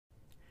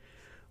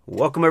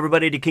Welcome,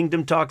 everybody, to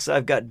Kingdom Talks.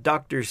 I've got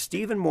Dr.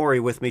 Stephen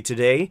Morey with me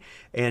today,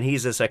 and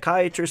he's a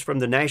psychiatrist from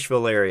the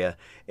Nashville area.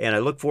 And I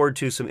look forward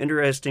to some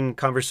interesting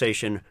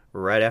conversation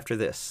right after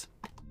this.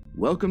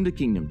 Welcome to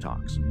Kingdom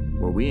Talks,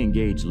 where we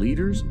engage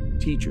leaders,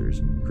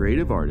 teachers,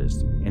 creative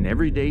artists, and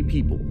everyday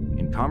people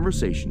in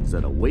conversations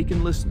that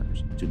awaken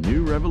listeners to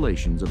new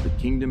revelations of the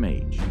Kingdom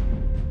Age.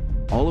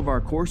 All of our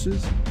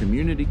courses,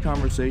 community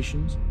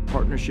conversations,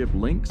 partnership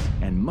links,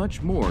 and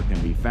much more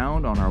can be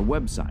found on our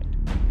website,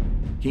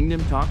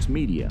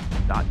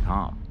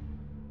 kingdomtalksmedia.com.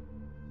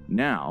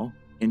 Now,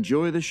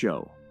 enjoy the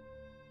show.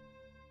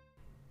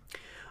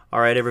 All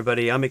right,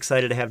 everybody, I'm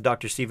excited to have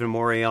Dr. Stephen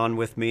Morey on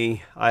with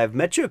me. I've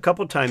met you a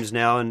couple times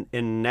now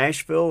in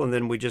Nashville, and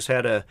then we just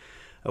had a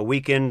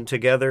weekend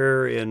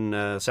together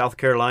in South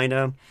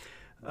Carolina.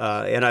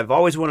 And I've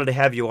always wanted to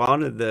have you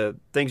on. The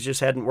things just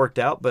hadn't worked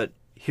out, but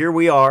here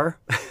we are.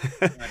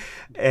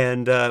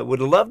 And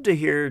would love to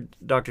hear,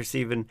 Dr.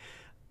 Stephen,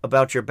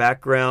 about your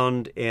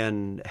background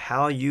and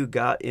how you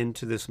got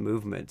into this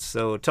movement.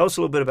 So tell us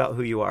a little bit about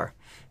who you are.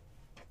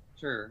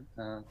 Sure.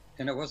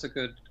 And it was a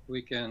good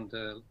weekend.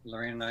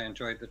 Lorraine and I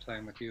enjoyed the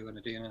time with you and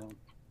Adina, and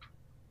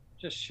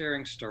just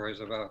sharing stories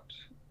about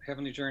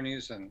heavenly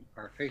journeys and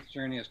our faith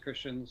journey as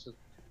Christians.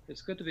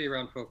 It's good to be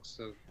around folks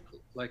of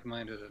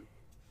like-minded and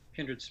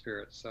kindred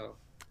spirits. So,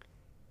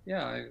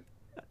 yeah.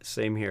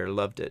 Same here.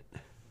 Loved it.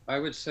 I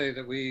would say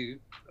that we,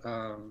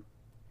 I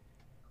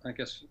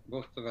guess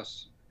both of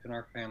us in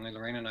our family,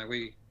 Lorraine and I,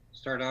 we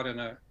started out in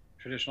a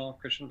traditional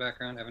Christian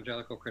background,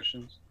 evangelical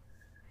Christians,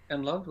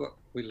 and loved what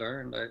we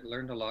learned. I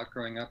learned a lot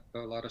growing up, a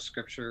lot of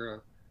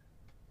scripture,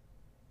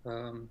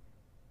 sort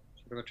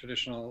of a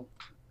traditional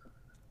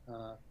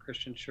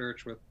Christian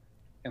church with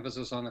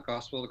emphasis on the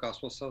gospel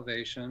of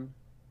salvation,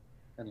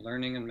 and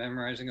learning and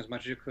memorizing as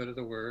much as you could of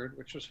the word,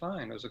 which was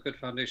fine. It was a good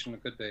foundation, a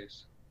good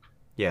base.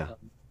 Yeah.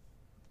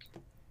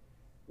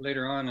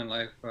 Later on in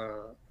life,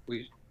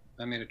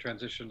 I made a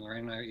transition,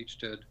 Lorraine and I each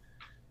did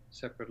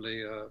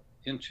separately,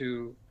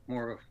 into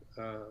more of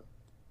a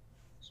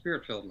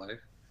spirit-filled life.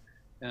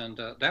 And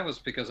that was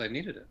because I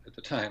needed it at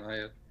the time. I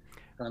had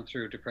gone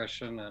through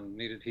depression and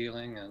needed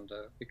healing, and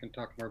we can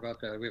talk more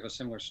about that. We have a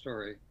similar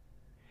story.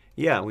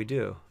 Yeah, we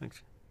do.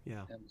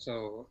 Yeah. And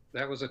so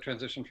that was a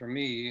transition for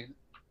me,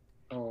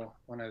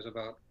 when I was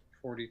about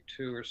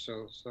 42 or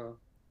so. So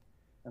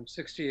I'm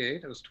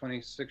 68. It was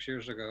 26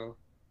 years ago.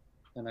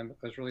 And I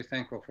was really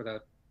thankful for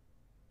that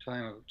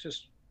time of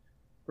just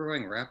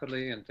growing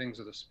rapidly in things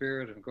of the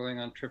Spirit and going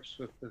on trips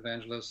with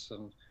evangelists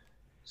and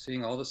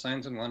seeing all the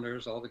signs and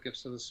wonders, all the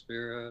gifts of the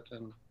Spirit,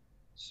 and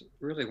it's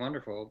really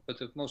wonderful. But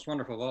the most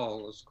wonderful of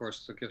all was, of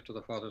course, the gift of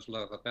the Father's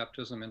love, a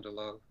baptism into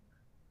love.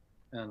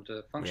 And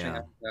functioning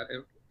after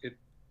that, it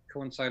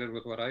coincided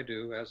with what I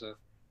do as a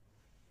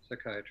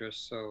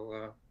psychiatrist.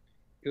 So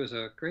it was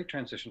a great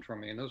transition for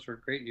me. And those were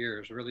great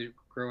years, really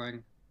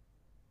growing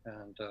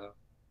and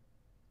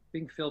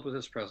being filled with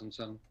His presence.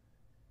 And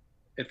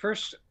at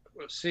first,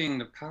 seeing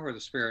the power of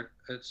the Spirit,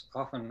 it's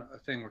often a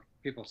thing where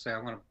people say,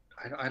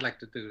 I'd like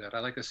to do that. I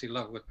like to see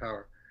love with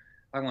power.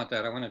 I want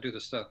that. I want to do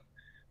the stuff.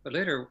 But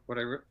later, what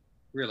I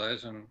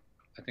realized, and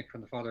I think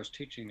from the Father's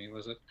teaching me,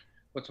 was that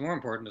what's more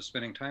important is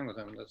spending time with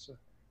Him. It's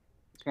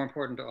more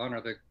important to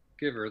honor the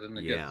giver than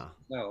the gift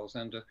themselves,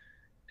 and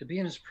to be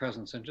in His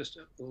presence and just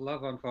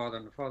love on Father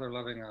and the Father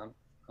loving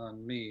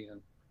on me,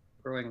 and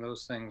growing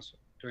those things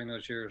during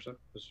those years. It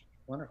was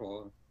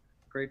wonderful. And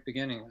great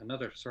beginning,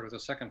 another sort of the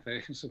second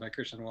phase of my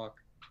Christian walk.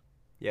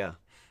 Yeah.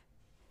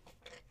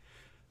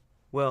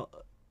 Well,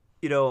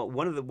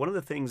 one of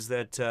the things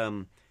that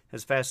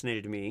has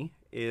fascinated me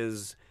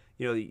is,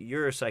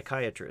 you're a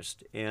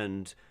psychiatrist,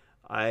 and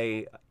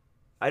I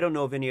don't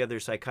know of any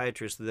other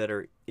psychiatrists that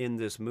are in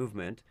this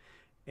movement,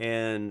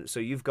 and so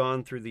you've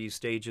gone through these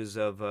stages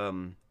of,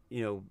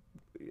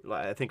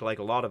 I think like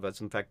a lot of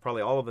us, in fact,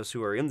 probably all of us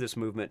who are in this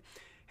movement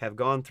have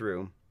gone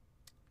through,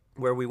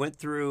 where we went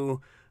through,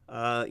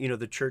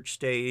 the church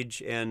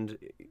stage, and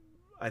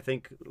I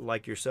think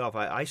like yourself,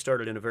 I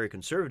started in a very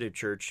conservative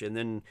church, and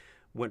then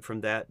went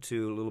from that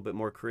to a little bit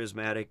more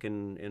charismatic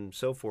and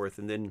so forth,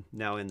 and then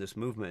now in this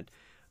movement.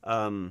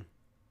 Right.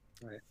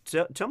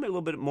 Tell me a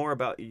little bit more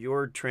about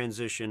your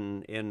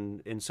transition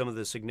and some of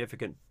the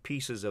significant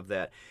pieces of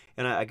that.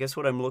 And I guess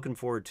what I'm looking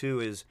forward to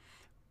is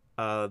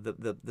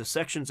the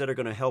sections that are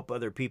going to help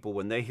other people.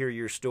 When they hear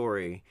your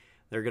story,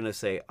 they're going to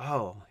say,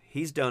 oh,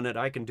 he's done it,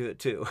 I can do it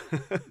too.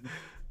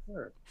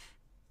 Sure.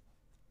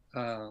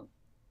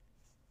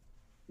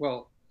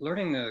 Well,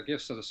 learning the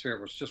gifts of the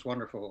Spirit was just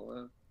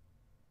wonderful.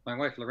 My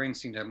wife, Lorraine,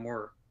 seemed to have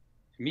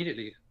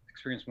immediately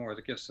experienced more of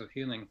the gifts of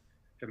healing,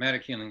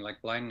 dramatic healing,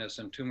 like blindness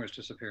and tumors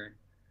disappearing.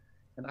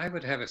 And I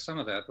would have some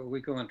of that, but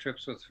we go on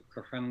trips with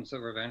our friends that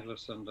were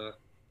evangelists, and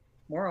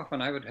more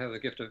often I would have the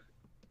gift of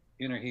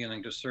inner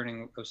healing,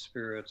 discerning of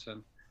spirits,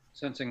 and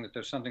sensing that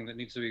there's something that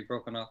needs to be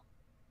broken up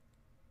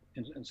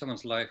in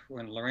someone's life.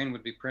 When Lorraine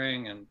would be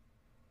praying and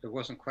there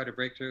wasn't quite a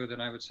breakthrough,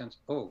 then I would sense,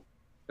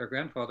 their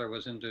grandfather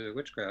was into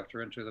witchcraft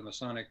or into the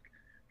Masonic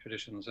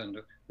traditions, and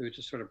we would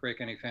just sort of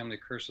break any family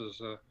curses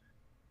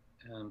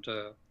and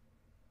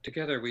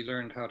together we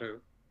learned how to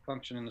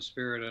function in the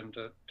spirit and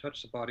to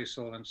touch the body,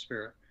 soul, and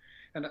spirit.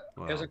 And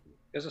as Wow.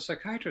 a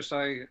psychiatrist,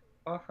 I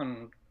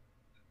often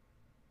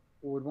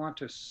would want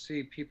to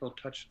see people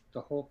touch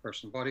the whole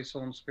person, body,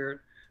 soul, and spirit.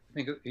 I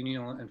think,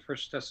 in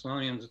First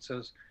Thessalonians it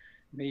says,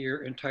 "May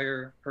your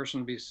entire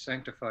person be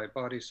sanctified,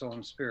 body, soul,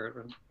 and spirit."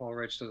 When Paul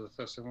writes to the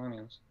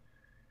Thessalonians,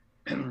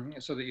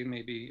 so that you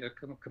may be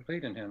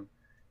complete in Him.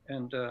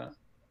 And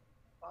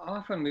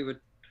often we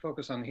would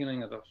focus on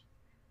healing of the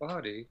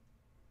body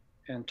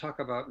and talk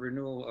about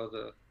renewal of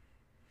the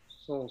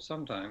soul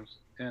sometimes,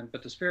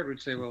 but the spirit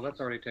would say, "Well,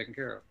 that's already taken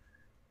care of."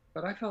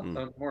 But I felt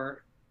a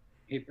more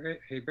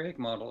Hebraic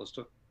model is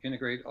to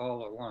integrate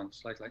all at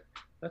once. Like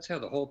let's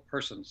have the whole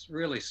person's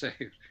really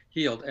saved,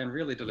 healed, and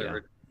really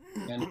delivered,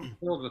 and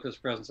filled with His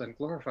presence, and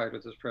glorified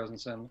with His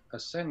presence, and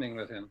ascending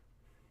with Him.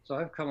 So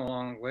I've come a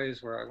long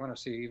ways where I want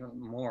to see even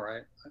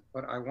more.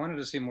 But I wanted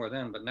to see more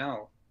then, but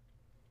now,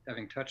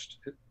 having touched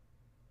it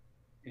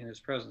in His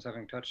presence,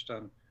 having touched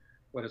on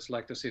what it's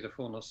like to see the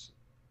fullness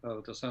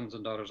of the sons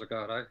and daughters of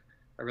God, I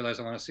realize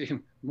I want to see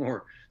Him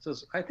more. So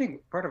I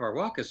think part of our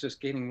walk is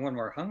just gaining more and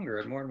more hunger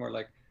and more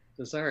like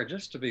desire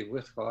just to be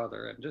with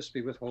Father and just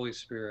be with Holy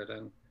Spirit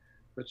and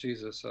with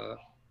Jesus.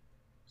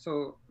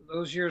 So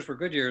those years were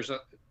good years.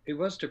 It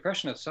was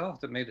depression itself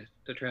that made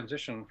the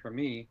transition for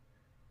me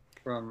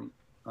from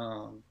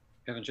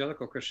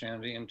evangelical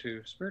Christianity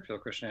into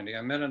spirit-filled Christianity.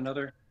 I met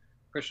another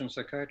Christian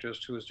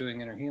psychiatrist who was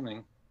doing inner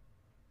healing,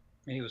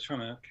 and he was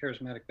from a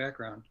charismatic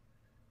background.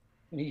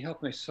 And he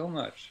helped me so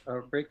much,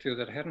 a breakthrough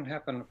that hadn't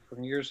happened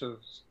from years of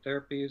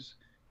therapies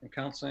and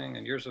counseling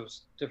and years of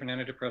different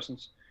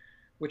antidepressants,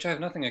 which I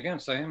have nothing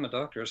against. I am a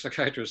doctor, a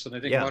psychiatrist, and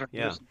I think modern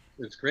medicine,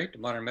 it's great,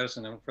 modern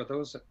medicine. And for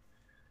those that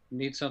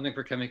need something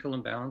for chemical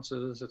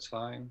imbalances, it's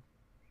fine.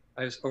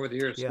 Over the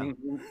years,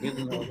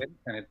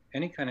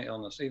 any kind of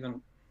illness,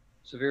 even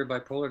severe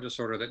bipolar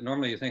disorder that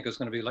normally you think is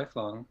going to be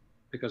lifelong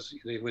because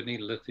they would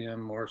need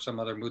lithium or some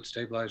other mood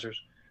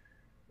stabilizers,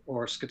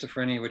 or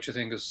schizophrenia, which you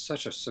think is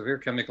such a severe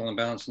chemical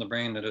imbalance in the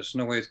brain that there's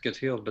no way it gets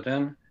healed. But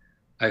then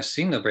I've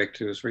seen the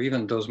breakthroughs where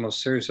even those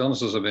most serious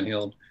illnesses have been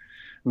healed.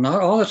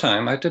 Not all the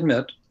time, I have to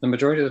admit. The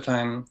majority of the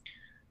time,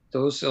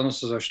 those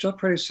illnesses are still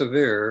pretty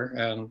severe,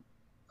 and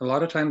a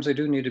lot of times they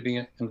do need to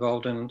be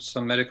involved in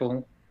some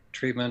medical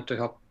treatment to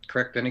help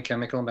correct any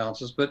chemical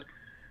imbalances. But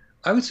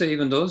I would say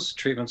even those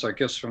treatments are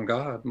gifts from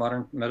God.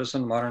 Modern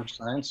medicine, modern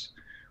science,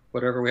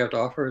 whatever we have to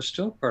offer is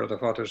still part of the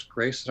Father's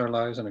grace in our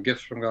lives and a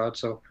gift from God.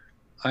 So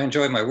I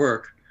enjoy my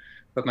work,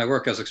 but my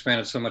work has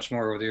expanded so much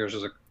more over the years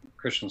as a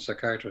Christian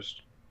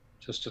psychiatrist,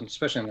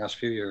 especially in the last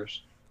few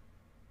years.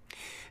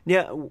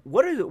 Yeah,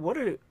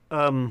 well,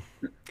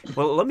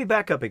 let me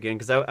back up again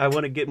because I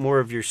want to get more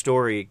of your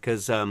story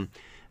because,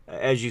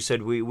 as you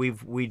said,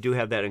 we do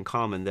have that in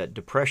common, that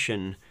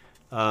depression,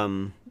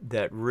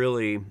 that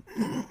really,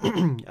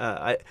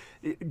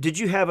 did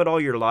you have it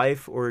all your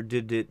life or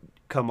did it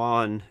come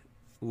on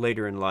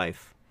later in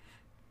life?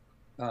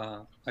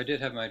 I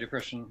did have my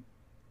depression.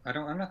 I'm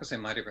not going to say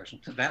my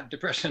depression, that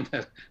depression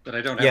that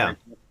I don't have.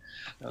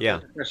 Yeah.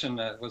 The depression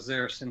was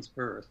there since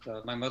birth.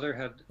 My mother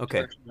had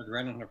depression, had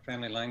run in her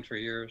family line for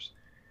years.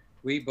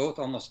 We both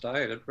almost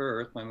died at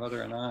birth, my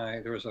mother and I.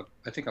 There was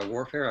I think a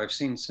warfare I've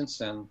seen since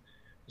then.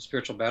 The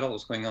spiritual battle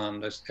was going on.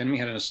 The enemy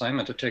had an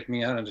assignment to take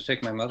me out and to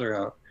take my mother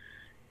out.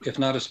 If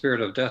not a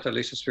spirit of death, at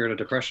least a spirit of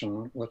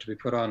depression, what to be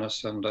put on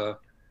us. And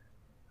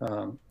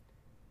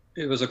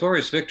it was a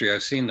glorious victory.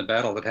 I've seen the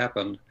battle that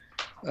happened.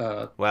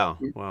 Wow.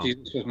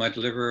 Jesus was my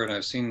deliverer, and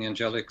I've seen the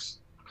angelic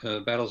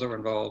battles that were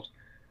involved,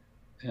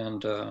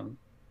 and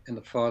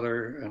the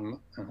Father and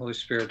Holy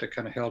Spirit that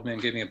kind of held me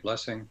and gave me a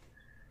blessing.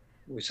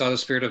 We saw the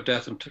spirit of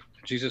death, and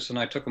Jesus and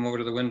I took him over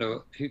to the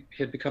window. He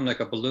had become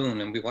like a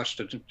balloon, and we watched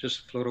it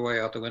just float away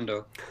out the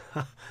window.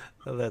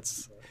 Oh,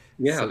 that's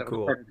so that cool.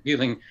 Was part of the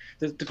healing.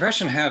 The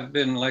depression had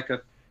been like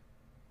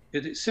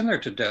it's similar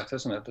to death,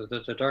 isn't it?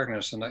 The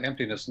darkness and the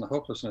emptiness and the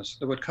hopelessness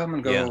that would come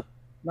and go. Yeah.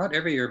 Not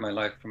every year of my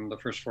life from the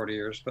first 40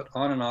 years, but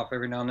on and off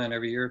every now and then,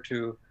 every year or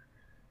two,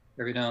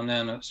 every now and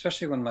then,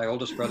 especially when my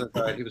oldest brother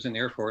died. He was in the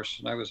Air Force,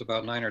 and I was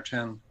about 9 or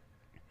 10.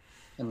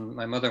 And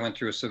my mother went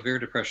through a severe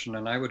depression,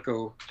 and I would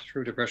go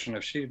through depression.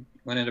 If she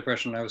went in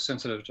depression, I was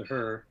sensitive to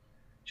her.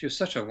 She was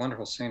such a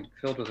wonderful saint,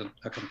 filled with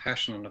a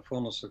compassion and a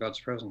fullness of God's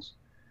presence,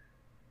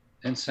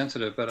 and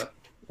sensitive. But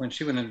when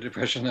she went into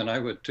depression, then I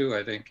would too,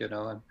 I think,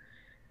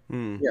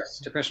 And yes,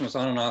 depression was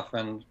on and off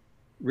and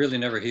really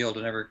never healed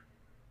and never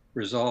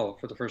resolved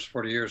for the first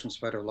 40 years, in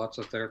spite of lots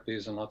of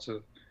therapies and lots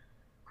of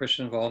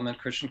Christian involvement,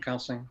 Christian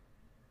counseling.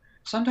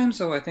 Sometimes,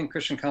 though, I think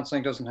Christian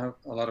counseling doesn't have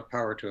a lot of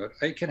power to it.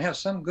 It can have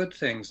some good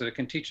things that it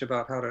can teach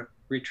about how to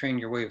retrain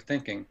your way of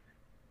thinking.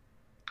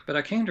 But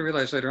I came to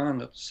realize later on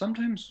that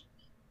sometimes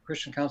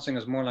Christian counseling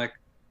is more like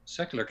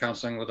secular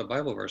counseling with a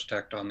Bible verse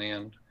tacked on the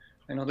end.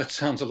 I know that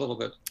sounds a little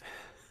bit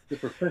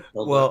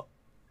superficial. Well,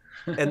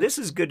 and this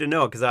is good to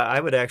know, because I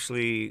would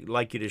actually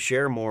like you to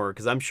share more,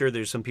 because I'm sure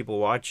there's some people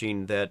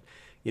watching that,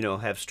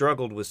 have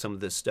struggled with some of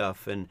this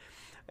stuff. And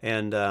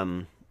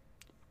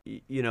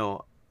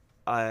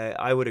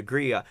I would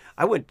agree.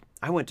 I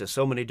went to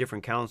so many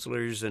different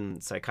counselors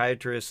and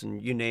psychiatrists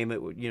and you name it,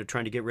 you know,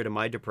 trying to get rid of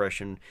my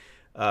depression.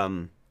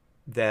 Yeah,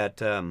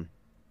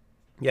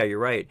 you're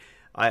right.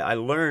 I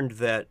learned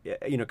that,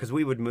 you know, because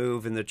we would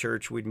move in the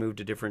church, we'd move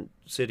to different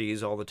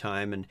cities all the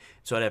time, and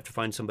so I'd have to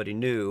find somebody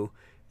new.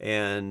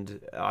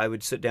 And I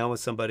would sit down with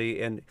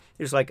somebody, and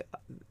it's like,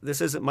 this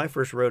isn't my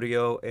first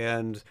rodeo,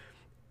 and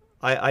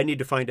I need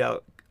to find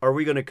out, are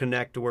we going to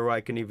connect to where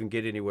I can even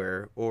get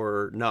anywhere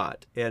or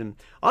not? And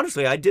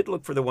honestly, I did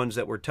look for the ones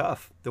that were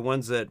tough, the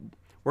ones that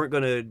weren't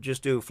going to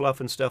just do fluff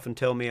and stuff and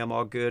tell me I'm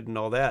all good and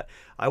all that.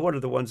 I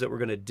wanted the ones that were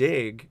going to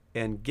dig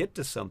and get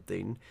to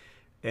something.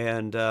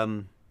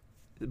 And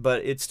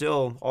but it's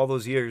still, all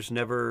those years,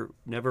 never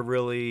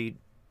really,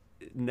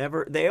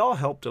 they all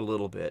helped a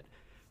little bit,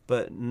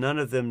 but none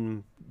of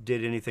them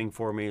did anything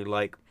for me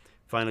like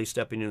finally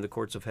stepping into the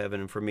courts of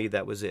heaven. And for me,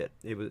 that was it.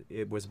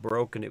 It was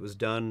broken. It was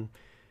done.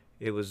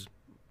 It was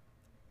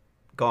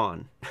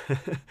gone.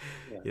 Yes.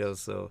 You know,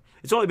 so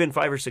it's only been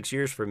 5 or 6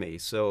 years for me.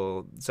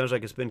 So it sounds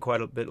like it's been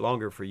quite a bit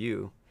longer for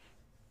you.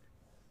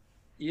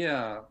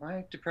 Yeah,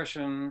 my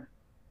depression,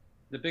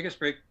 the biggest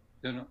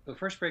the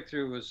first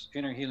breakthrough was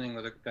inner healing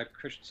with that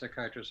Christian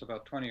psychiatrist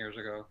about 20 years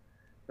ago.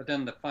 But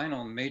then the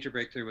final major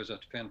breakthrough was a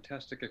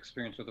fantastic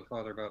experience with the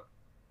Father about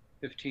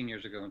 15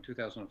 years ago in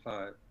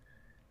 2005. And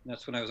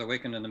that's when I was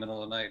awakened in the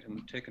middle of the night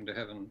and taken to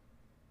heaven.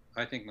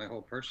 I think my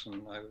whole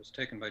person, I was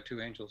taken by 2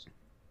 angels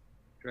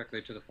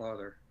directly to the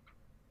Father.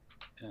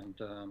 And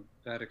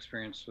that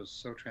experience was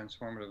so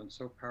transformative and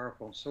so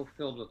powerful, so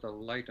filled with the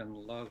light and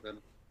love and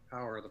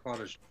power of the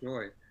Father's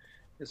joy.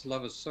 His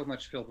love is so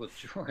much filled with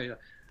joy.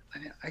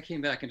 I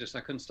came back and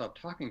I couldn't stop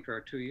talking for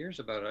 2 years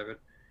about it. I would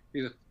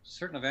be with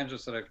certain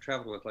evangelists that I've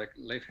traveled with, like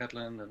Leif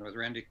Hetland and with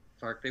Randy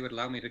Clark. They would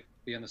allow me to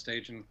be on the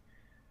stage and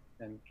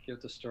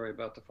give the story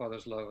about the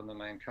Father's love and then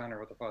my encounter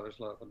with the Father's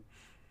love. And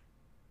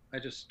I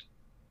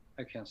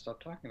can't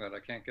stop talking about it.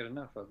 I can't get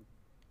enough of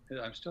it.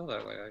 I'm still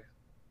that way.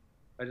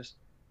 I just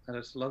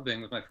love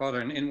being with my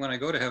Father. And when I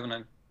go to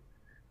heaven,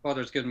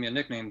 Father's given me a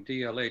nickname,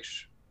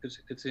 DLH.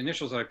 It's the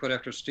initials that I put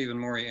after Stephen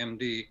Morey,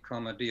 MD,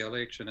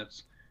 DLH, and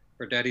it's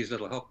for Daddy's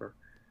Little Helper.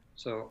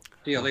 So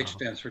DLH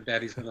stands for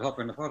Daddy's Little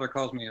Helper, and the Father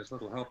calls me his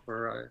little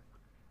helper.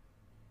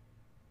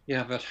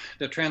 But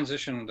the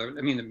transition,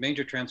 the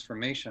major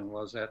transformation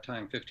was that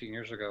time 15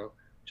 years ago.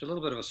 It's a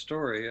little bit of a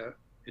story.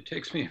 It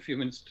takes me a few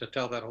minutes to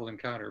tell that whole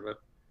encounter,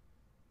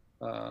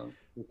 but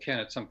we can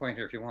at some point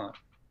here if you want.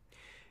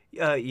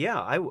 Yeah,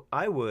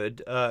 I would,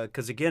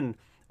 because again,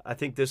 I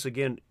think this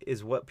again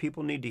is what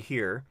people need to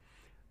hear,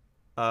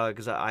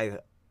 because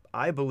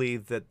I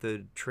believe that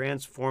the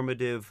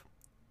transformative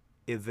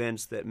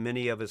events that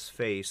many of us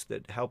face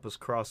that help us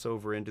cross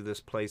over into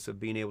this place of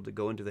being able to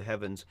go into the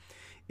heavens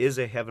is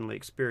a heavenly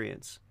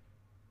experience.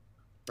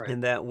 Right.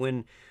 And that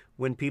when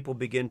people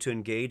begin to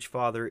engage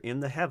Father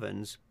in the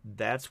heavens,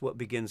 that's what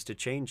begins to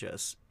change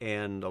us.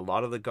 And a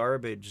lot of the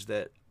garbage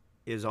that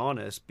is on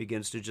us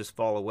begins to just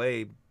fall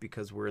away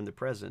because we're in the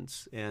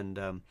presence. And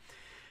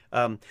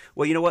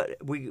well, you know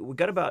what? We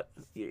got about,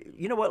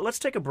 you know what? Let's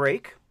take a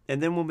break.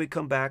 And then when we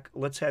come back,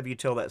 let's have you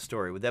tell that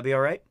story. Would that be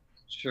all right?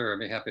 Sure, I'd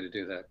be happy to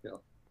do that,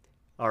 Bill.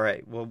 All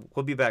right. Well,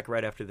 we'll be back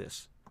right after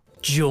this.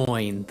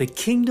 Join the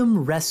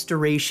Kingdom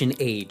Restoration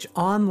Age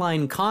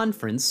online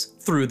conference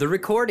through the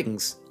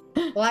recordings.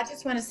 Well, I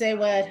just want to say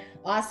what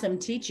awesome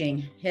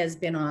teaching has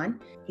been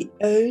on. The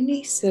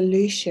only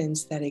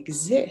solutions that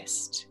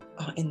exist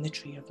are in the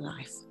tree of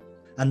life.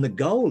 And the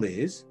goal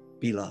is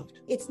be loved.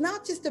 It's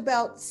not just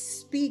about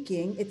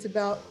speaking, it's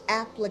about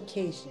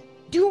application.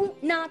 Do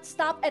not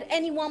stop at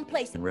any one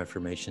place. And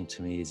Reformation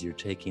to me is you're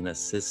taking a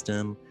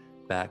system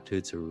back to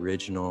its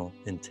original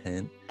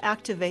intent.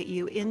 Activate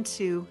you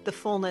into the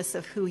fullness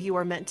of who you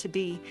are meant to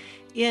be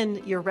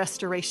in your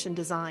restoration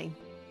design.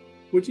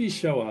 Would you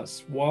show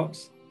us what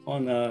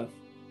on earth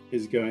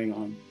is going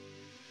on?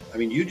 I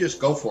mean, you just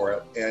go for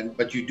it,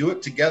 but you do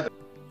it together.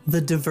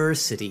 The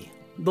diversity,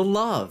 the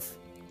love,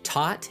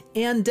 taught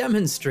and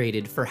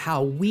demonstrated for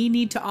how we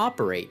need to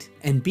operate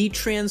and be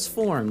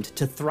transformed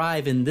to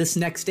thrive in this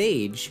next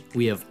age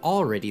we have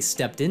already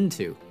stepped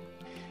into.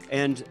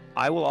 And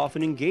I will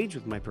often engage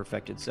with my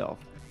perfected self.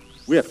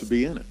 We have to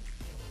be in it.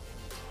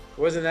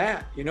 Wasn't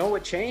that? You know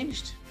what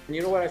changed? And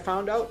you know what I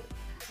found out?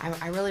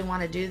 I really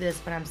want to do this,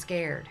 but I'm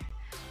scared.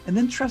 And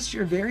then trust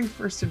your very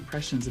first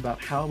impressions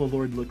about how the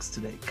Lord looks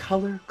today.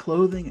 Color,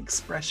 clothing,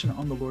 expression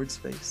on the Lord's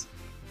face.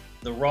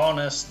 The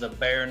rawness, the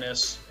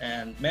bareness,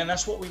 and man,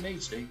 that's what we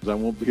need, Steve. I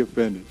won't be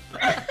offended.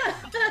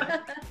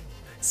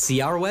 See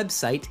our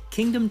website,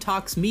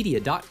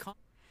 kingdomtalksmedia.com.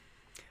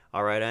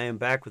 All right, I am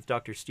back with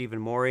Dr. Stephen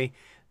Morey,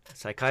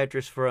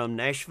 psychiatrist from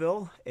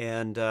Nashville.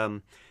 And,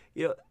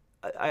 you know,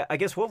 I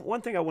guess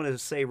one thing I want to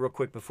say real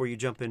quick before you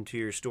jump into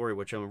your story,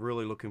 which I'm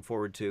really looking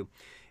forward to,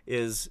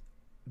 is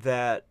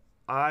that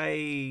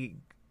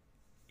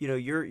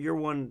you're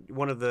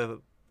one of the,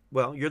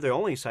 well, you're the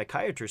only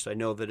psychiatrist I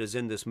know that is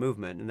in this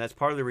movement. And that's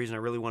part of the reason I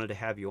really wanted to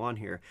have you on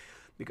here,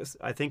 because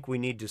I think we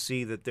need to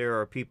see that there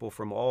are people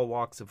from all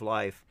walks of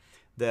life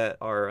that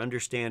are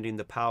understanding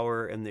the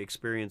power and the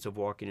experience of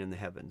walking in the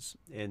heavens.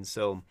 And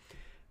so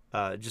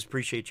just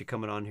appreciate you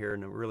coming on here,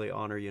 and I really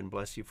honor you and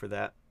bless you for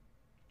that.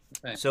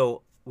 Thanks.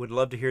 So would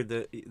love to hear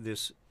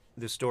this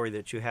story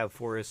that you have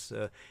for us.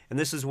 And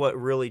this is what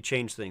really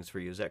changed things for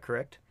you. Is that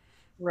correct?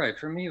 Right.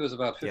 For me, it was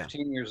about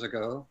 15 years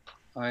ago.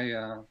 I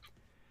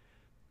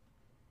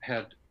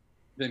had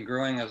been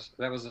growing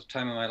that was a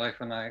time in my life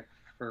when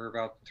for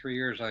about 3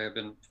 years, I have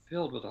been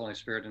filled with the Holy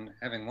Spirit and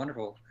having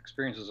wonderful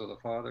experiences of the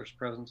Father's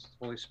presence,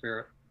 the Holy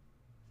Spirit,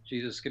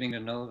 Jesus, getting to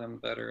know them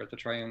better, at the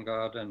Triune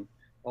God, and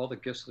all the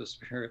gifts of the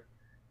Spirit.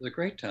 It was a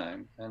great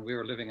time. And we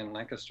were living in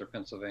Lancaster,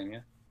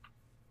 Pennsylvania.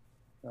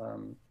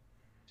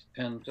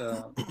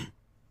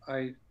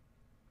 I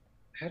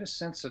had a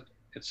sense that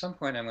at some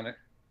point I'm going to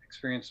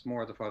experience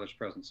more of the Father's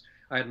presence.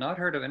 I had not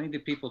heard of any of the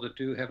people that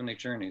do heavenly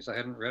journeys. I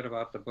hadn't read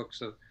about the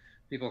books of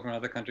people from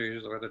other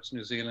countries, whether it's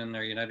New Zealand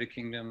or United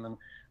Kingdom. And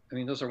I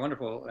mean, those are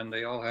wonderful, and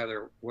they all have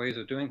their ways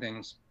of doing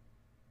things,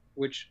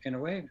 which in a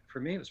way,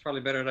 for me, it was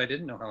probably better that I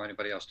didn't know how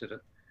anybody else did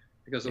it.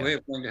 Because the way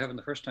of going to heaven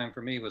the first time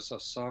for me was a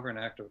sovereign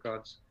act of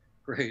God's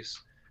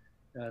grace.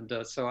 And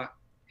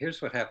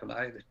here's what happened.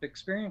 I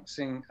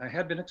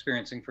had been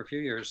experiencing for a few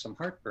years some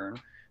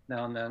heartburn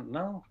now and then.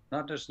 No,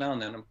 not just now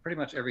and then, pretty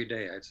much every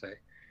day, I'd say.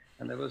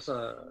 And it was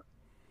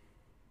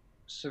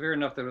severe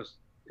enough that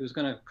it was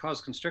going to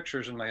cause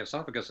constrictures in my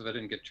esophagus if I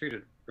didn't get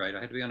treated right. I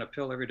had to be on a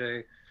pill every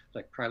day,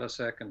 like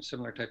Prilosec and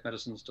similar type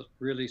medicines, to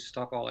really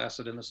stop all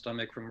acid in the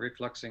stomach from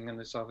refluxing in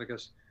the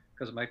esophagus,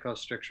 because it might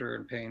cause stricture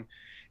and pain.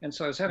 And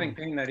so I was having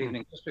pain that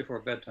evening just before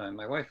bedtime.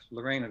 My wife,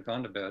 Lorraine, had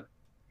gone to bed.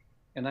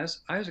 And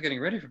as I was getting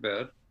ready for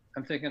bed,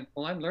 I'm thinking,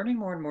 well, I'm learning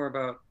more and more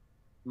about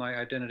my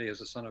identity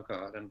as a son of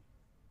God. And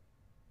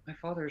my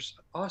Father's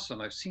awesome.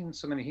 I've seen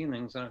so many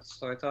healings. And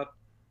so I thought,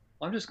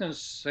 well, I'm just going to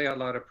say out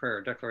loud a prayer,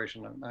 a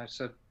declaration. And I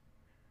said,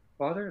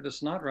 Father, this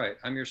is not right.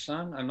 I'm your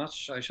son.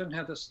 I shouldn't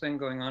have this thing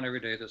going on every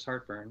day, this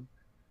heartburn.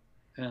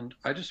 And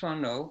I just want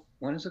to know,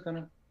 when's it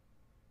going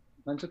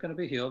to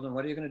be healed, and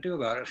what are you going to do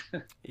about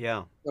it?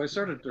 Yeah. So I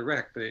sort of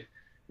direct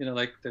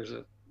like there's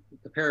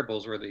the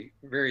parables where the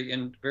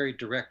very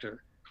direct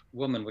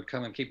woman would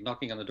come and keep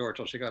knocking on the door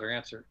till she got her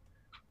answer.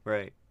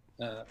 Right.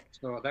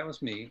 So that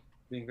was me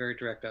being very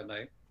direct that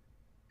night,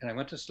 and I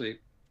went to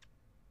sleep.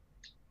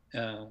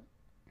 But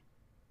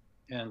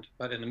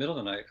in the middle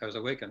of the night, I was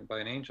awakened by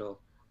an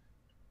angel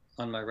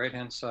on my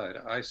right-hand side.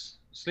 I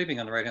sleeping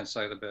on the right-hand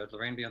side of the bed,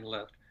 Lorraine be on the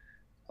left,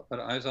 but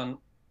I was on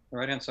the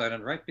right-hand side,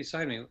 and right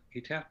beside me,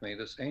 he tapped me,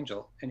 this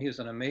angel, and he was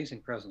an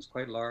amazing presence,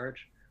 quite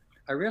large.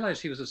 I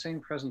realized he was the same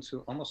presence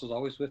who almost was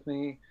always with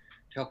me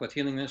to help with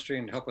healing ministry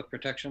and to help with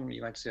protection.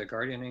 You might say a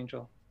guardian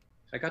angel.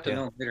 I got to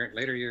know him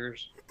later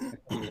years.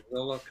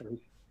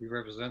 He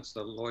represents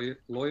the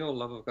loyal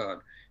love of God.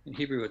 In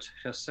Hebrew, it's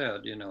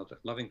chesed, the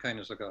loving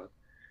kindness of God.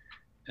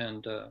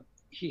 And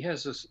he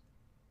has this,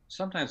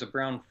 sometimes a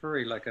brown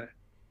furry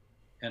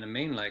and a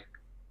mane-like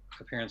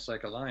appearance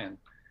like a lion.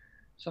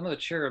 Some of the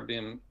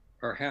cherubim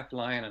are half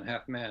lion and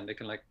half man. They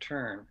can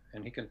turn,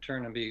 and he can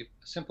turn and be a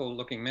simple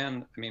looking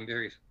man. I mean,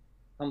 very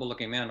humble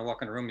looking man to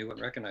walk in a room, you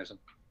wouldn't recognize him.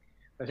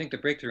 I think the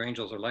breakthrough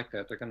angels are like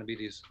that. They're going to be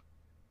these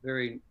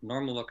very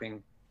normal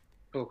looking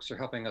folks who are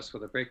helping us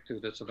with a breakthrough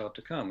that's about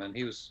to come. And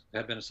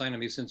had been assigned to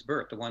me since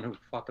birth, the one who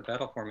fought the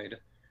battle for me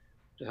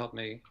to help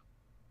me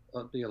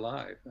be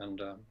alive,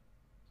 and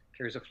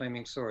carries a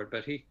flaming sword.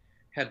 But he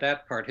had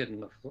that part hidden.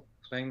 The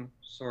flame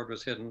sword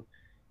was hidden.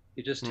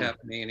 He just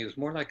tapped me, and he was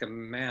more like a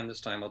man this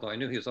time, although I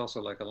knew he was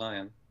also like a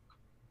lion.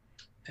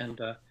 And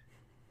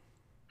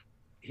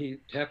he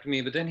tapped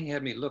me, but then he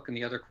had me look in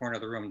the other corner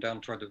of the room,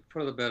 down toward the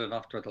foot of the bed and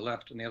off toward the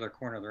left in the other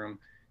corner of the room.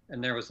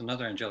 And there was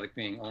another angelic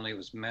being, only it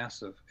was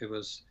massive. It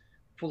was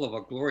full of a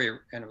glory,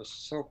 and it was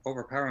so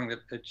overpowering that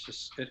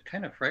it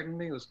kind of frightened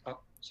me. It was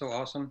so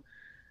awesome.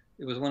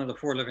 It was one of the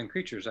 4 living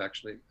creatures,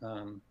 actually.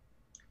 Wow.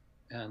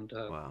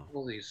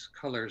 All these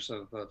colors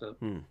of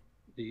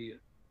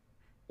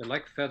they're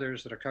like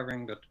feathers that are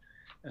covering,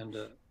 and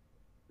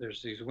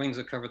there's these wings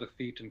that cover the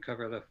feet and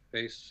cover the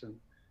face, and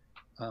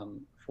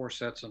 4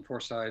 sets on 4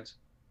 sides.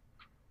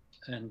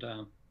 And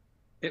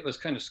it was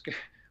kind of a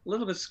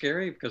little bit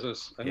scary,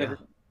 because I never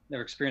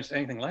experienced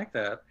anything like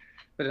that,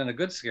 but in a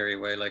good scary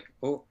way,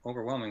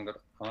 overwhelming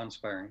but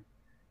awe-inspiring.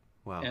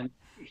 Wow. And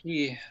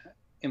he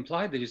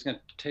implied that he's going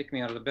to take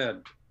me out of the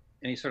bed,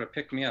 and he sort of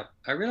picked me up.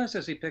 I realized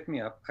as he picked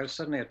me up, I was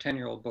suddenly a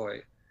 10-year-old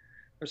boy.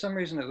 For some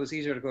reason, it was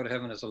easier to go to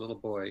heaven as a little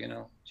boy.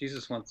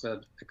 Jesus once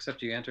said,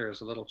 except you enter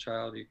as a little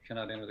child, you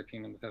cannot enter the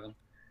kingdom of heaven. And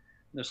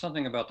there's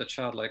something about the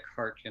childlike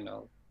heart,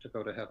 to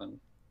go to heaven.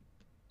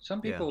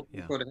 Some people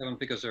go to heaven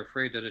because they're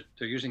afraid that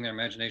they're using their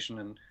imagination,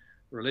 and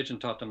religion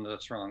taught them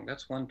that's wrong.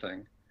 That's one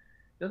thing.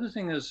 The other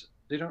thing is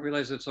they don't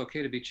realize it's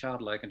okay to be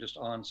childlike and just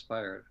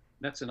awe-inspired.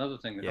 That's another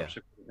thing that helps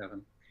you go to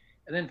heaven.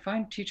 And then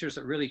find teachers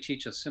that really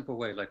teach a simple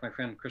way, like my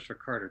friend Christopher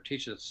Carter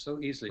teaches so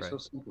easily, so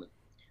simply.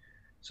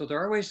 So there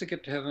are ways to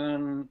get to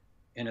heaven,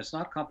 and it's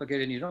not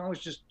complicated. And you don't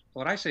always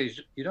what I say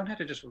is, you don't have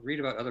to just read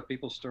about other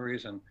people's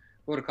stories and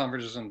go to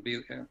conferences and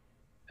be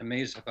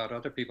amazed about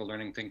other people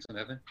learning things in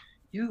heaven.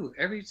 You,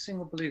 every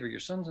single believer, your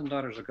sons and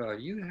daughters of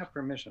God, you have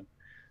permission.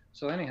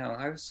 So anyhow,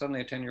 I was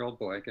suddenly a 10-year-old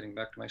boy, getting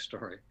back to my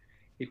story.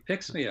 He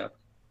picks me up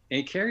and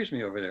he carries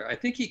me over there. I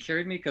think he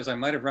carried me because I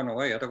might have run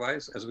away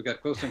otherwise, as we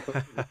got closer and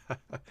closer.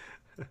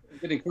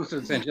 Getting closer to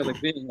this angelic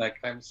being, like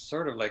I'm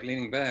sort of like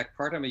leaning back.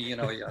 Part of me, you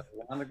know, I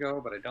want to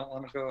go, but I don't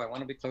want to go. I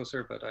want to be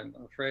closer, but I'm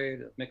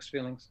afraid, mixed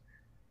feelings.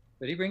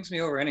 But he brings me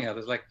over anyhow.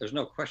 There's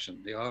no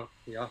question. The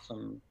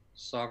awesome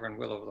sovereign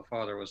will of the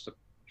Father was to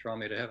draw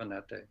me to heaven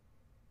that day.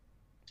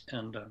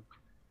 And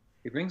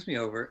he brings me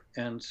over,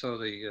 and so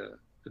the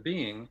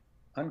being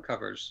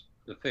uncovers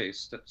the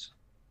face that's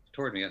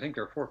toward me. I think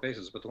there are 4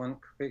 faces, but the one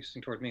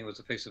facing toward me was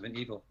the face of an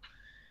eagle.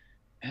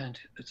 And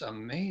it's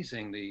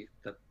amazing, the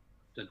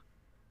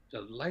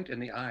light in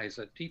the eyes,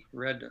 a deep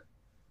red,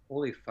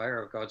 holy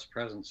fire of God's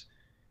presence.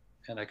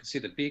 And I could see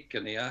the beak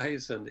and the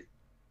eyes, and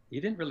he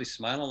didn't really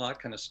smile a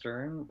lot, kind of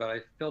stern, but I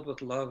filled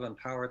with love and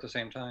power at the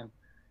same time.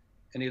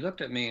 And he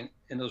looked at me,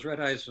 and those red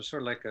eyes were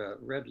sort of like a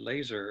red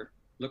laser,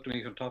 looked at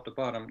me from top to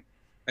bottom.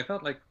 I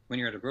felt like when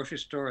you're at a grocery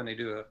store and they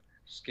do a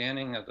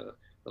scanning of the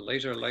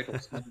laser light,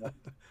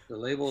 the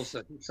labels,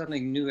 that he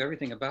suddenly knew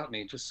everything about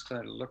me, just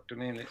kind of looked at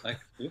me and like,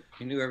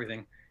 he knew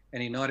everything.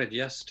 And he nodded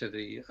yes to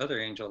the other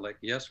angel, like,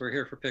 yes, we're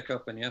here for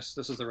pickup, and yes,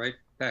 this is the right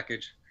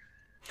package.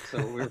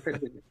 So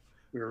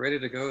we were ready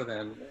to go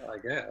then, I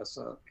guess,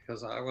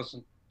 because I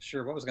wasn't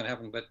sure what was going to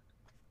happen. But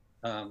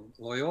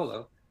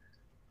Loyola,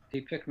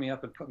 he picked me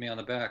up and put me on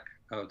the back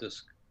of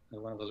this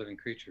one of the living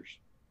creatures.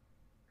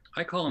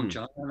 I call him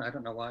John. I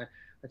don't know why.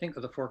 I think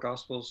of the 4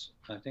 Gospels.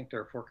 I think there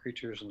are 4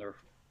 creatures, and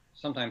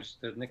sometimes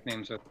their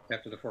nicknames are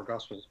after the 4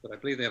 Gospels, but I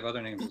believe they have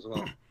other names as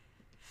well.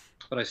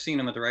 But I've seen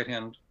him at the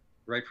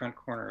right front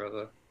corner of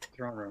the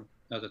throne room,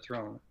 the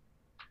throne.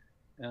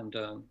 And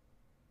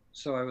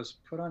so I was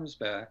put on his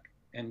back,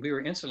 and we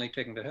were instantly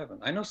taken to heaven.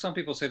 I know some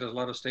people say there's a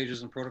lot of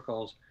stages and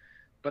protocols,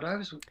 but I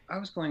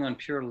was going on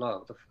pure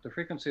love, the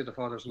frequency of the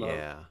Father's love.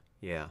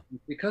 Yeah.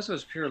 Because it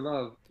was pure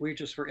love, we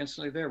just were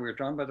instantly there. We were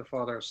drawn by the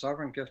Father, a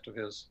sovereign gift of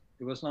his.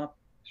 It was not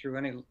through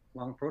any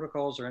long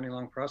protocols or any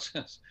long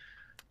process.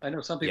 I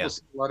know some people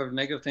see a lot of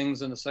negative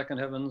things in the second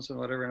heavens and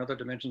whatever, and other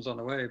dimensions on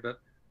the way, but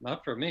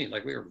not for me.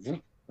 Like we were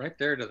right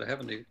there to the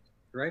heavenly,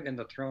 right in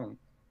the throne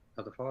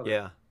of the Father.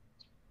 Yeah.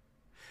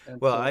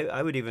 And well,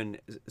 I would even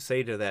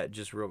say to that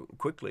just real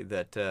quickly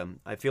that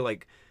I feel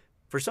like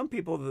for some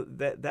people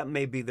that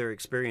may be their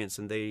experience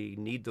and they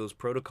need those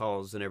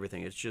protocols and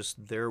everything. It's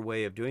just their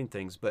way of doing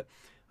things. But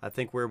I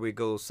think where we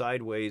go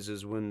sideways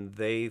is when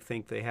they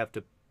think they have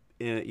to,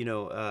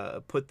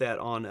 put that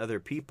on other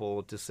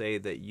people to say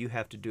that you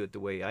have to do it the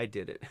way I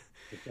did it,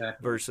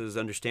 versus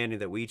understanding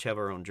that we each have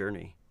our own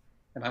journey.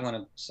 And I want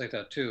to say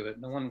that too,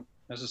 that no one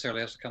necessarily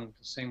has to come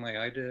the same way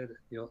I did.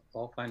 You'll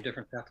all find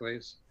different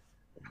pathways.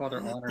 The Father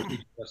honors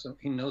each of us.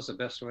 He knows the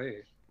best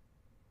way.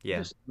 Yeah.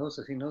 He just knows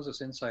it. He knows us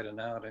inside and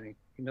out, and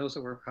he knows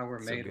that how we're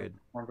made,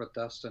 formed with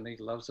dust, and he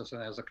loves us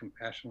and has a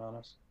compassion on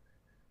us.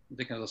 I'm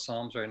thinking of the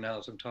Psalms right now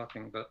as I'm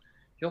talking, but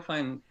he'll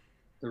find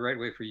the right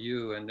way for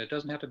you, and it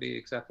doesn't have to be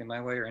exactly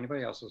my way or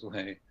anybody else's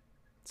way.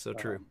 So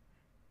true.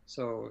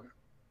 So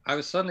I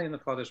was suddenly in the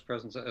Father's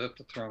presence at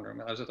the throne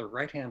room. I was at the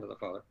right hand of the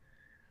Father.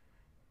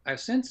 I've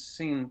since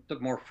seen the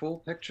more full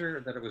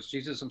picture that it was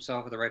Jesus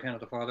himself at the right hand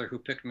of the Father who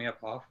picked me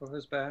up off of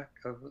his back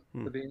of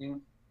the being,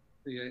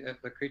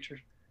 the creature.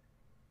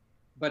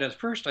 But at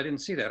first I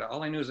didn't see that.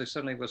 All I knew is I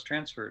suddenly was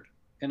transferred.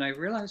 And I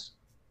realized,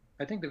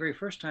 I think the very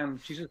first time,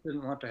 Jesus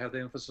didn't want to have the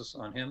emphasis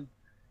on him.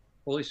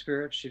 Holy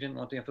Spirit, she didn't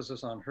want the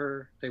emphasis on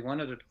her. They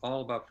wanted it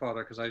all about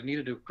Father, because I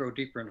needed to grow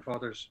deeper into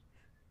Father's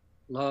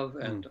love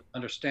and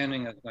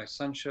understanding of my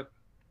sonship.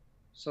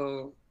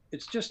 So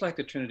it's just like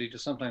the Trinity to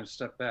sometimes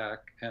step back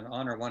and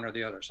honor one or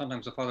the other.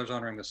 Sometimes the Father's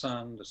honoring the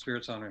Son, the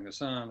Spirit's honoring the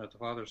Son, or the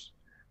Father's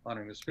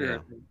honoring the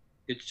Spirit. Yeah.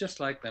 It's just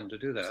like them to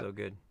do that. So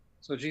good.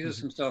 So Jesus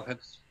himself had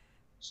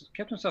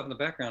kept himself in the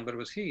background, but it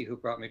was he who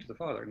brought me to the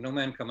Father. No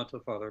man cometh to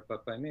the Father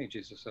but by me,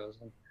 Jesus says.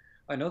 And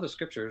I know the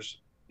scriptures,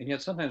 and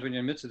yet sometimes when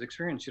you're in the midst of the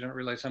experience, you don't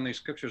realize how many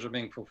scriptures are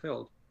being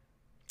fulfilled.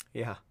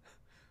 Yeah.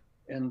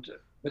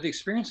 But the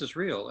experience is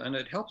real, and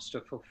it helps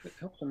to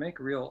make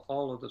real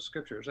all of the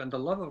scriptures. And the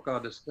love of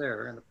God is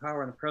there, and the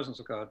power and the presence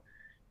of God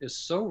is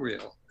so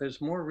real.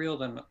 It's more real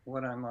than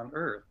when I'm on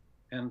earth.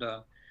 And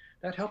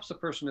that helps the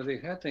person if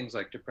they've had things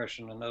like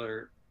depression and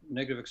other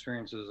negative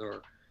experiences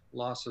or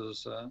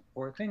losses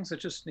or things that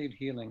just need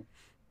healing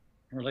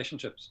in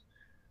relationships.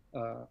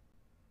 I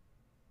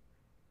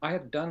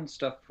had done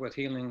stuff with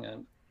healing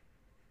and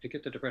to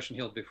get the depression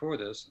healed before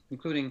this,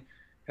 including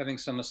having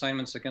some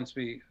assignments against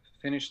me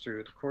finished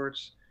through the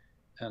courts.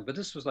 But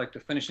this was like the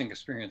finishing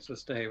experience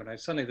this day when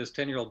suddenly this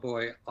 10-year-old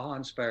boy,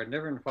 awe-inspired,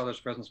 never in the Father's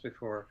presence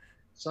before,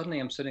 suddenly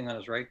I'm sitting on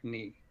his right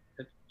knee.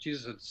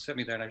 Jesus had set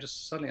me there, and I'm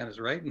just suddenly on his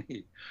right knee.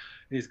 And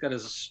he's got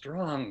his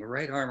strong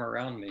right arm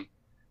around me,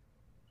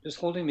 just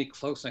holding me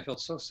close, and I felt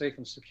so safe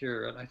and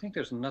secure. And I think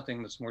there's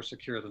nothing that's more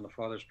secure than the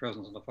Father's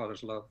presence and the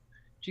Father's love.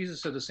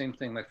 Jesus said the same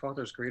thing, my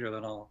Father is greater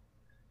than all.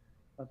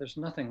 There's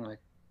nothing like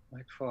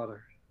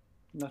Father.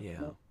 No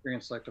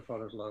experience like the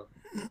Father's love.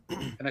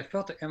 And I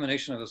felt the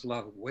emanation of his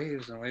love,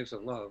 waves and waves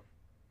of love.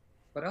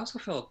 but I also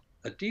felt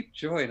a deep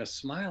joy and a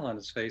smile on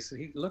his face.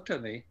 He looked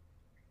at me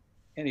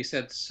and he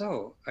said,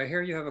 "So, I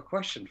hear you have a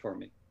question for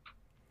me."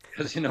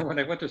 Because, you know, when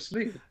I went to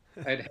sleep,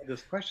 I'd had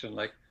this question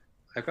like,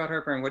 "I've got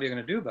heartburn, what are you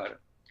going to do about it?"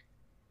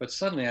 But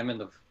suddenly I'm in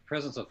the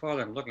presence of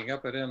Father, I'm looking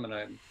up at him,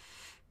 and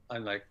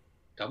I'm like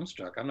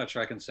dumbstruck. I'm not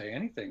sure I can say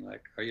anything.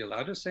 Like, are you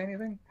allowed to say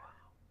anything?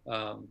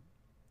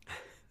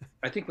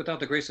 I think without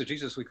the grace of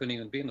Jesus, we couldn't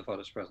even be in the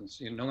Father's presence.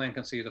 You know, no man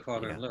can see the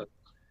Father and live.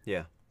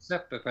 Yeah.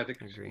 Except if I think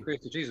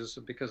grace of Jesus,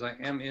 because I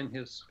am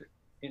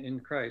in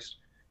Christ,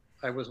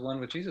 I was one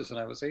with Jesus, and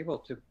I was able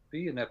to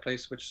be in that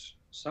place which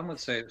some would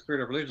say, the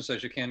spirit of religion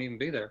says you can't even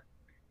be there.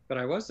 But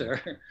I was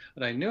there,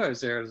 and I knew I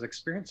was there. I was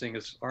experiencing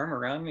his arm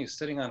around me,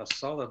 sitting on a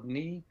solid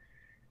knee,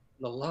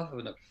 the love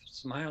and the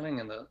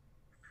smiling and the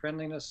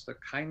friendliness, the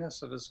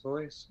kindness of his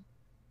voice.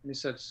 And he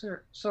said,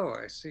 "Sir, so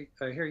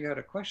I hear you had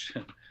a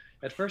question."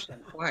 At first I'm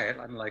quiet.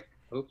 I'm like,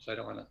 oops, I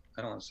don't want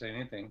to say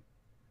anything.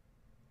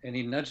 And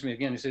he nudged me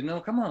again. He said,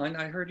 "No, come on,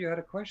 I heard you had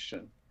a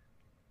question."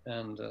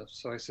 And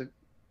so I said,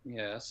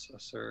 "Yes,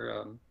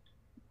 sir.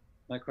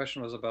 My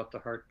question was about the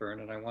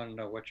heartburn, and I want to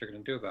know what you're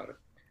going to do about it."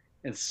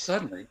 And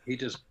suddenly he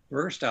just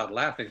burst out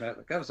laughing.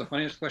 That was the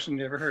funniest question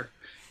you ever heard.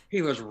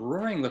 He was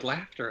roaring with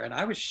laughter, and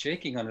I was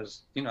shaking on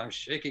his, I was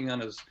shaking on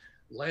his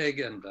leg,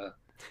 and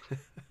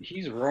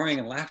he's roaring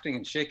and laughing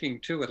and shaking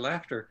too with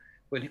laughter.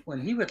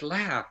 When he would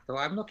laugh, though,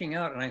 I'm looking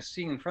out and I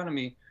see in front of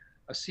me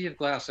a sea of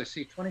glass. I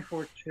see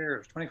 24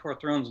 chairs, 24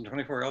 thrones, and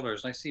 24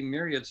 elders, and I see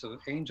myriads of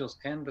angels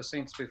and the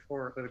saints that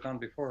have gone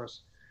before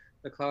us,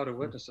 the cloud of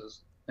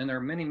witnesses. And there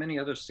are many, many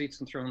other seats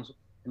and thrones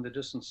in the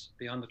distance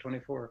beyond the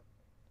 24.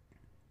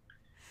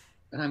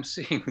 And I'm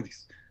seeing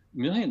these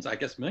millions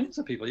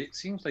of people. It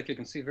seems like you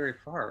can see very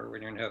far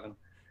when you're in heaven.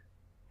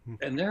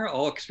 And they're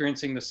all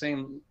experiencing the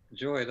same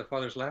joy, the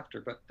Father's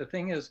laughter. But the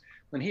thing is,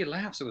 when he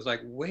laughs, it was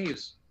like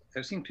waves.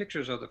 I've seen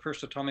pictures of the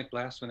first atomic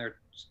blast when they're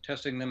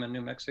testing them in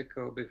New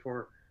Mexico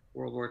before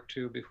World War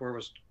II,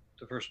 before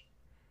the first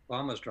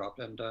bomb was dropped.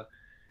 And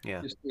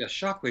you see a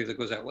shockwave that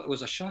goes out. Well, it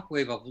was a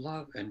shockwave of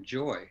love and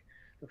joy.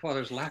 The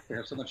Father's laughter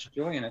had so much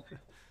joy in it.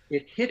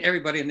 It hit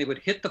everybody, and they would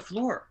hit the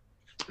floor.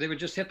 They would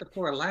just hit the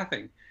floor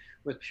laughing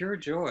with pure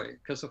joy,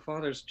 because the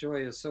Father's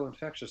joy is so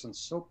infectious and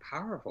so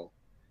powerful.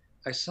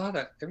 I saw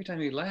that every time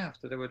he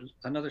laughed, that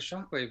another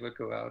shockwave would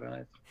go out,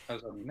 and I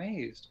was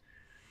amazed.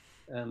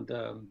 And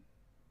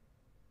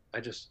I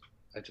just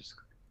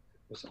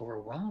was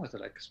overwhelmed with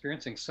it, like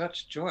experiencing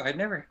such joy. I'd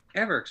never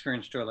ever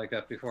experienced joy like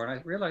that before, and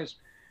I realized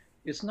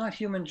it's not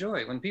human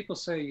joy. When people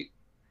say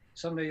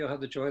someday you'll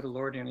have the joy of the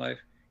Lord in your life,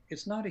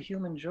 it's not a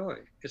human joy.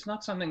 It's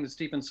not something that's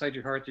deep inside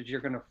your heart that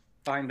you're going to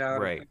find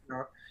out. Right.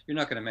 You're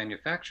not going to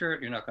manufacture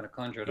it. You're not going to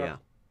conjure it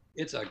up.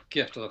 It's a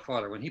gift of the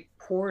Father. When he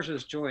pours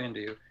his joy into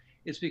you,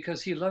 it's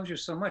because he loves you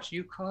so much.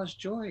 You cause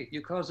joy.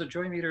 You cause the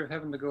joy meter of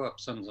heaven to go up,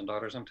 sons and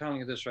daughters. I'm telling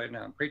you this right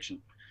now. I'm preaching.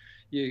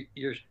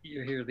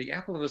 You're the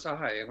apple of his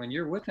eye. And when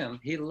you're with him,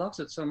 he loves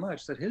it so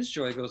much that his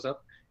joy goes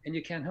up, and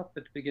you can't help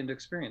but to begin to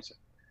experience it.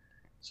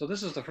 So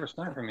this is the first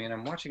time for me, and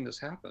I'm watching this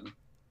happen.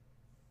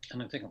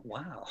 And I'm thinking,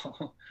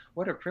 wow,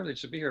 what a privilege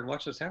to be here and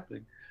watch this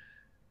happening.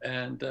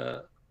 And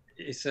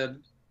he said...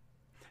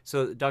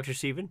 So, Dr.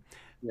 Stephen,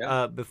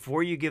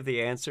 before you give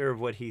the answer of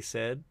what he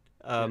said,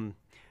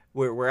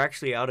 we're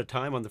actually out of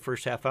time on the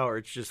first half hour.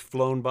 It's just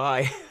flown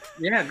by.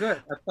 Yeah,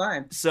 good. That's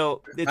fine.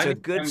 So it's a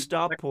good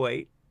stop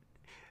point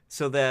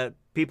so that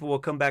people will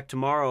come back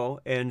tomorrow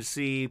and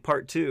see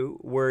part 2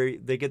 where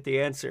they get the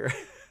answer.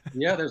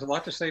 Yeah, there's a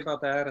lot to say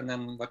about that, and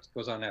then what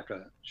goes on after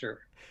that. Sure.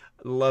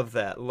 Love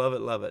that. Love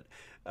it. Love it.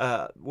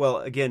 Well,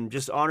 again,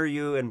 just honor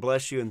you and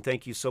bless you, and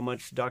thank you so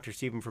much, Dr.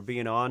 Stephen, for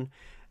being on.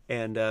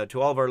 And to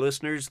all of our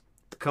listeners,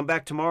 come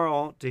back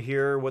tomorrow to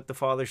hear what the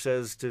Father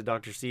says to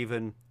Dr.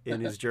 Stephen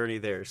in his journey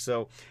there.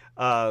 So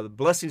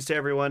blessings to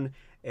everyone,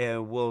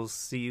 and we'll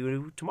see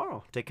you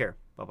tomorrow. Take care.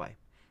 Bye-bye.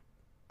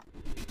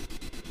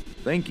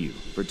 Thank you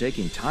for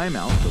taking time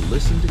out to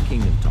listen to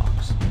Kingdom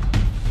Talks.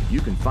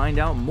 You can find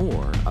out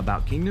more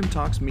about Kingdom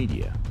Talks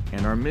Media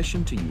and our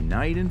mission to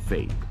unite in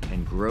faith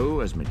and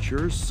grow as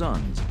mature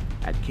sons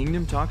at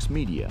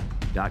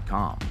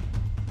kingdomtalksmedia.com.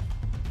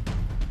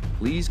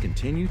 Please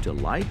continue to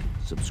like,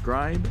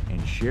 subscribe,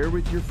 and share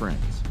with your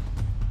friends.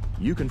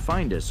 You can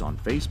find us on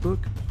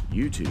Facebook,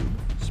 YouTube,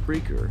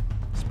 Spreaker,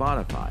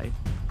 Spotify,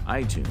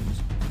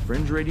 iTunes,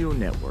 Fringe Radio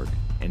Network,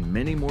 and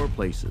many more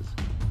places.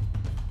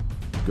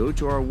 Go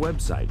to our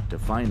website to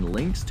find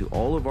links to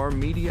all of our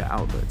media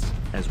outlets,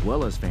 as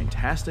well as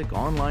fantastic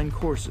online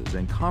courses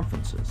and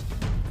conferences,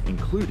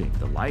 including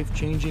the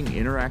life-changing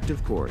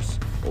interactive course,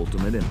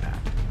 Ultimate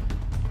Impact.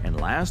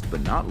 And last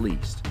but not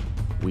least,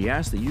 we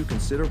ask that you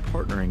consider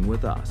partnering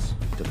with us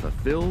to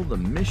fulfill the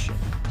mission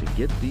to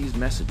get these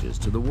messages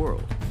to the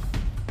world.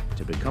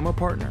 To become a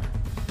partner,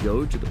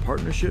 go to the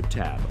Partnership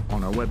tab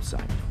on our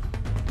website.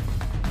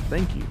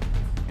 Thank you,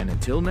 and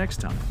until next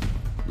time,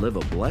 live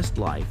a blessed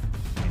life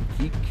and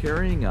keep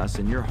carrying us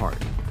in your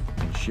heart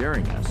and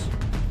sharing us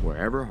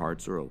wherever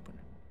hearts are open.